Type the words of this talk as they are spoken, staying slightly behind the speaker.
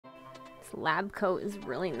lab coat is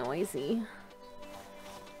really noisy.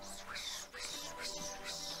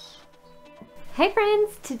 Hey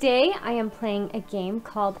friends, today I am playing a game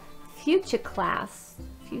called Futuclass.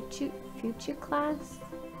 Futuclass?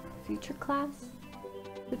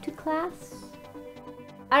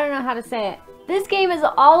 I don't know how to say it. This game is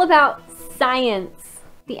all about science.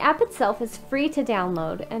 The app itself is free to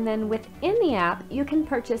download, and then within the app you can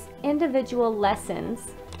purchase individual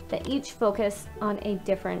lessons that each focus on a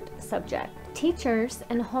different subject. Teachers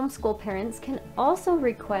and homeschool parents can also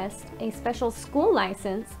request a special school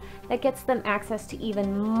license that gets them access to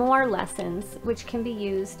even more lessons, which can be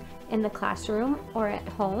used in the classroom or at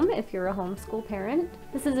home if you're a homeschool parent.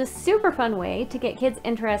 This is a super fun way to get kids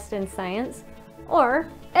interested in science, or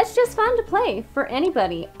it's just fun to play for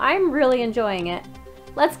anybody. I'm really enjoying it.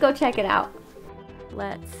 Let's go check it out.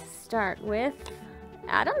 Let's start with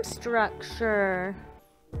atom structure.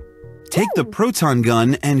 Take the proton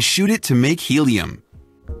gun and shoot it to make helium.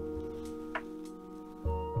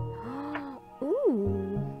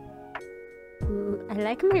 Ooh. I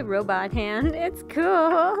like my robot hand. It's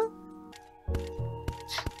cool.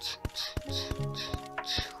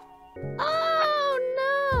 Oh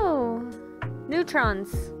no!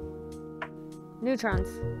 Neutrons.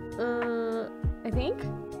 I think?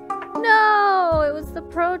 No! It was the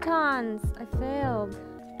protons. I failed.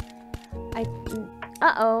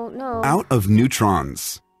 Uh-oh, no. Out of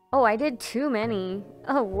neutrons. Oh, I did too many.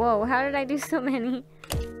 Oh, whoa, how did I do so many?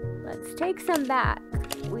 Let's take some back.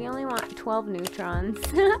 We only want 12 neutrons.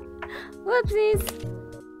 Whoopsies.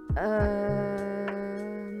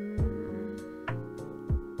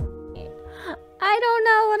 I don't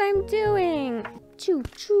know what I'm doing. Choo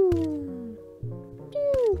choo.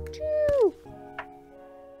 Choo choo.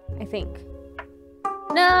 I think.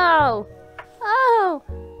 No! Oh!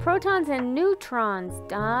 Protons and neutrons,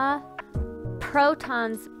 duh.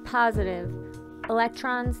 Protons positive,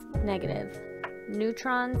 electrons negative,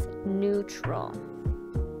 neutrons neutral.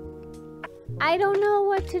 I don't know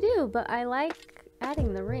what to do, but I like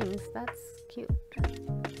adding the rings. That's cute.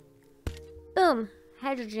 Boom,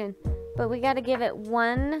 hydrogen. But we gotta give it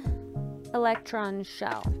one electron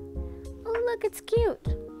shell. Oh look, it's cute.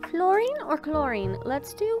 Fluorine or chlorine?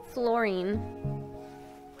 Let's do fluorine.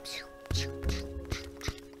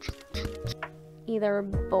 Either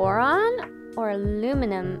boron or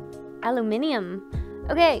aluminium.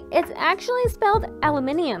 Okay, it's actually spelled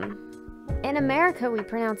aluminium. In America, we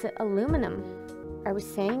pronounce it aluminum. Are we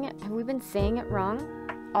saying it? Have we been saying it wrong?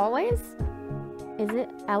 Always? Is it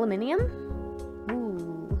aluminium?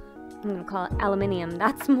 Ooh, I'm gonna call it aluminium.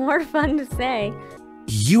 That's more fun to say.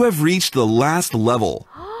 You have reached the last level.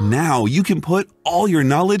 Now you can put all your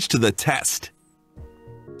knowledge to the test.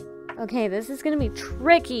 Okay, this is gonna be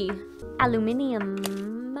tricky. Aluminium.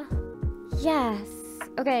 Yes.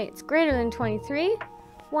 Okay, it's greater than 23.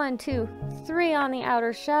 1, 2, 3 on the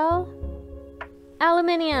outer shell.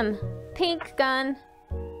 Aluminium. Pink gun.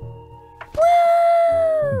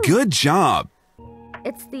 Woo! Good job.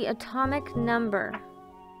 It's the atomic number.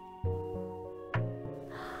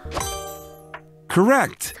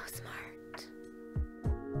 Correct. So smart.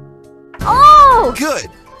 Oh! Good.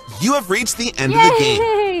 You have reached the end Yay! of the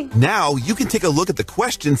game. Now you can take a look at the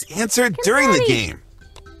questions answered during the game.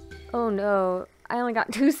 Oh no, I only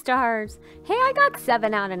got 2 stars. Hey, I got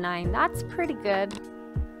 7 out of 9. That's pretty good.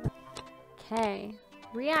 Okay,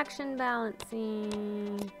 reaction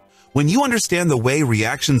balancing. When you understand the way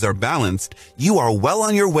reactions are balanced, you are well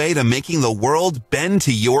on your way to making the world bend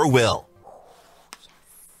to your will.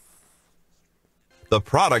 The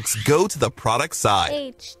products go to the product side.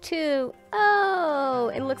 H2. Oh,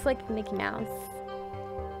 it looks like Mickey Mouse.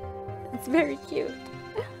 It's very cute.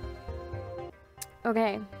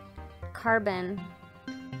 Okay. Carbon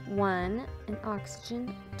 1 and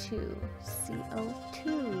oxygen 2.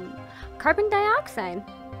 CO2. Carbon dioxide.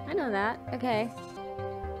 I know that. Okay.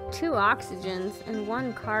 2 oxygens and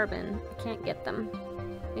 1 carbon. I can't get them.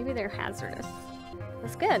 Maybe they're hazardous.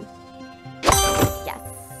 That's good. Yes.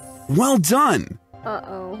 Well done.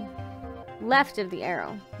 Uh-oh. Left of the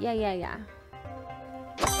arrow. Yeah.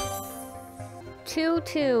 2,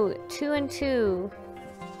 2. 2 and 2.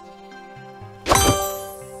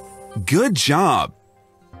 Good job.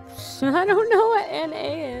 I don't know what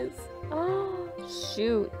NA is. Oh,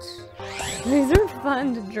 shoot. These are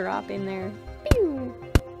fun to drop in there. Pew.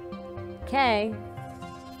 Okay.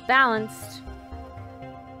 Balanced.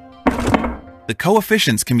 The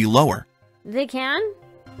coefficients can be lower. They can?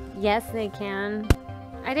 Yes, they can.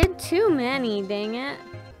 I did too many, dang it.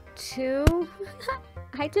 2?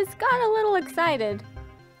 I just got a little excited.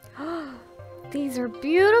 These are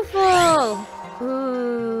beautiful.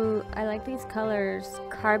 Ooh, I like these colors.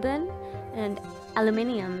 Carbon and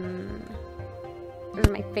aluminium. Those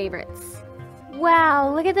are my favorites.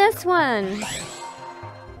 Wow, look at this one.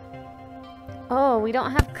 Oh, we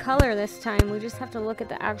don't have color this time. We just have to look at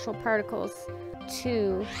the actual particles.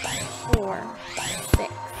 2, 4,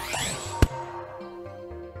 6.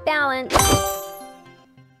 Balance.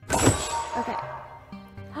 Okay.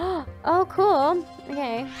 Oh, cool.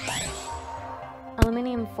 Okay.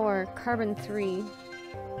 Aluminium 4, carbon 3.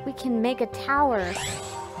 We can make a tower.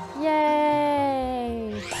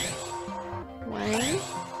 Yay! 1,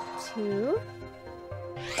 2,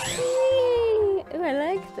 3. Ooh, I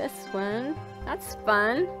like this one. That's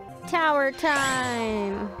fun. Tower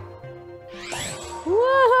time.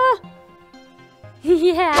 Whoa!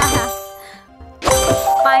 Yeah!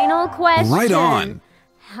 Final question. Right on.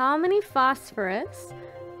 How many phosphorus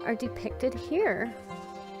are depicted here?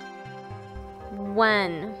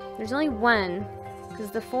 1. There's only 1,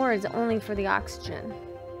 because the 4 is only for the oxygen.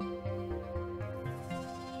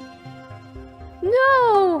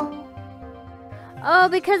 No! Oh,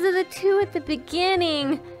 because of the 2 at the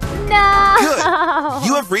beginning. No! Good.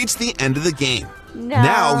 You have reached the end of the game. No.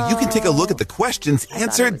 Now you can take a look at the questions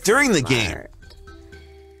answered during the game.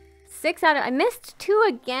 6 out of... I missed 2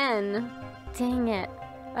 again. Dang it.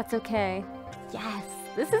 That's okay. Yes.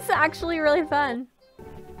 This is actually really fun.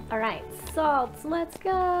 Alright, salts. Let's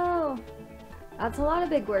go. That's a lot of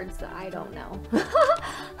big words that I don't know.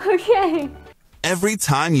 Okay. Every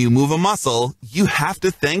time you move a muscle, you have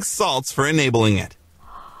to thank salts for enabling it.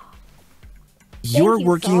 You're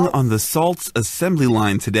working on the salts assembly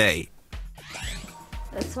line today.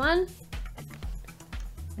 This one.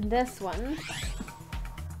 And this one.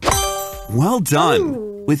 Well done.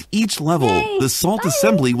 Ooh. With each level, Yay. the salt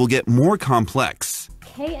assembly will get more complex.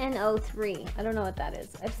 KNO3. I don't know what that is.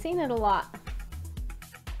 I've seen it a lot.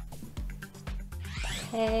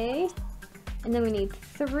 Okay. And then we need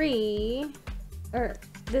 3. Or,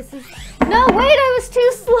 this is... No, wait, I was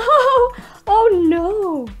too slow! Oh,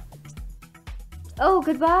 no! Oh,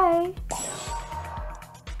 goodbye.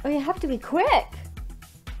 Oh, you have to be quick.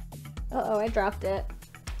 Uh-oh, I dropped it.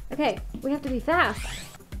 Okay, we have to be fast.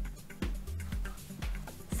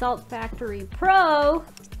 Salt Factory Pro.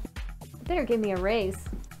 Better give me a raise.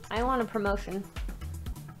 I want a promotion.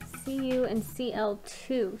 CU and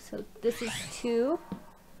CL2. So this is 2.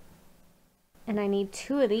 And I need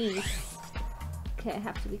 2 of these. Okay, I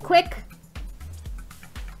have to be quick.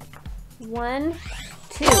 1,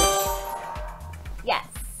 2. Yes.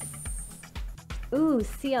 Ooh,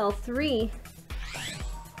 CL3.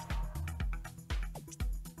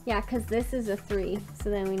 Yeah, because this is a 3.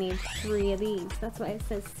 So then we need 3 of these. That's why it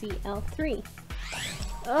says CL3.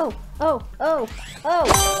 Oh, oh, oh, oh.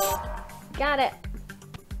 Got it.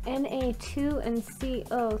 Na2 and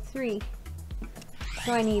CO3.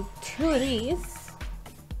 So I need 2 of these,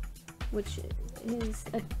 which is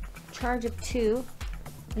a charge of 2,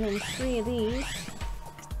 and then 3 of these.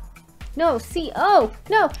 No, CO!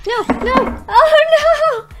 No, no, no! Oh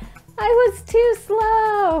no! I was too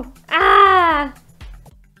slow! Ah!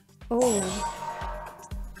 Oh.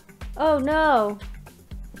 Oh no!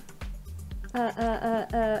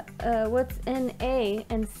 What's Na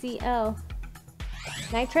and Cl?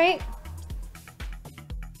 Nitrate?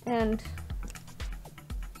 And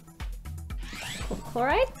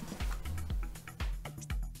chloride?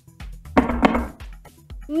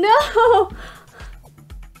 No!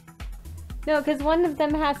 No, because one of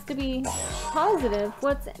them has to be positive.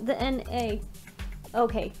 What's the Na?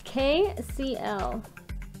 Okay, KCl.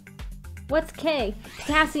 What's K?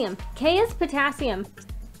 Potassium. K is potassium.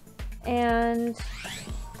 And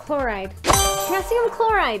chloride. Potassium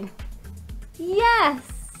chloride. Yes!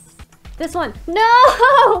 This one.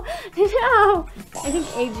 No! No! I think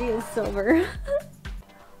Ag is silver.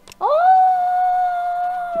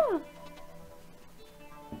 Oh!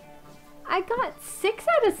 I got 6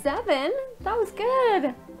 out of 7. That was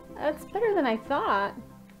good. That's better than I thought.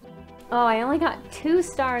 Oh, I only got 2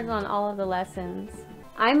 stars on all of the lessons.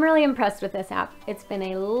 I'm really impressed with this app. It's been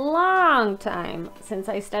a long time since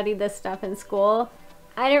I studied this stuff in school.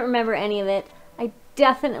 I didn't remember any of it. I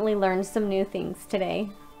definitely learned some new things today.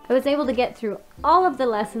 I was able to get through all of the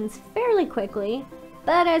lessons fairly quickly,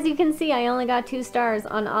 but as you can see, I only got 2 stars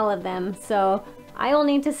on all of them, so I will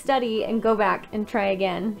need to study and go back and try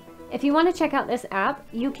again. If you want to check out this app,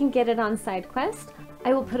 you can get it on SideQuest.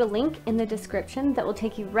 I will put a link in the description that will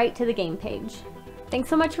take you right to the game page. Thanks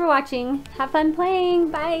so much for watching. Have fun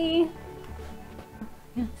playing. Bye.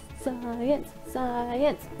 Science,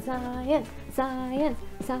 science, science, science,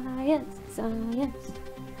 science, science.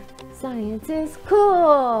 Science is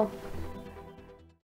cool.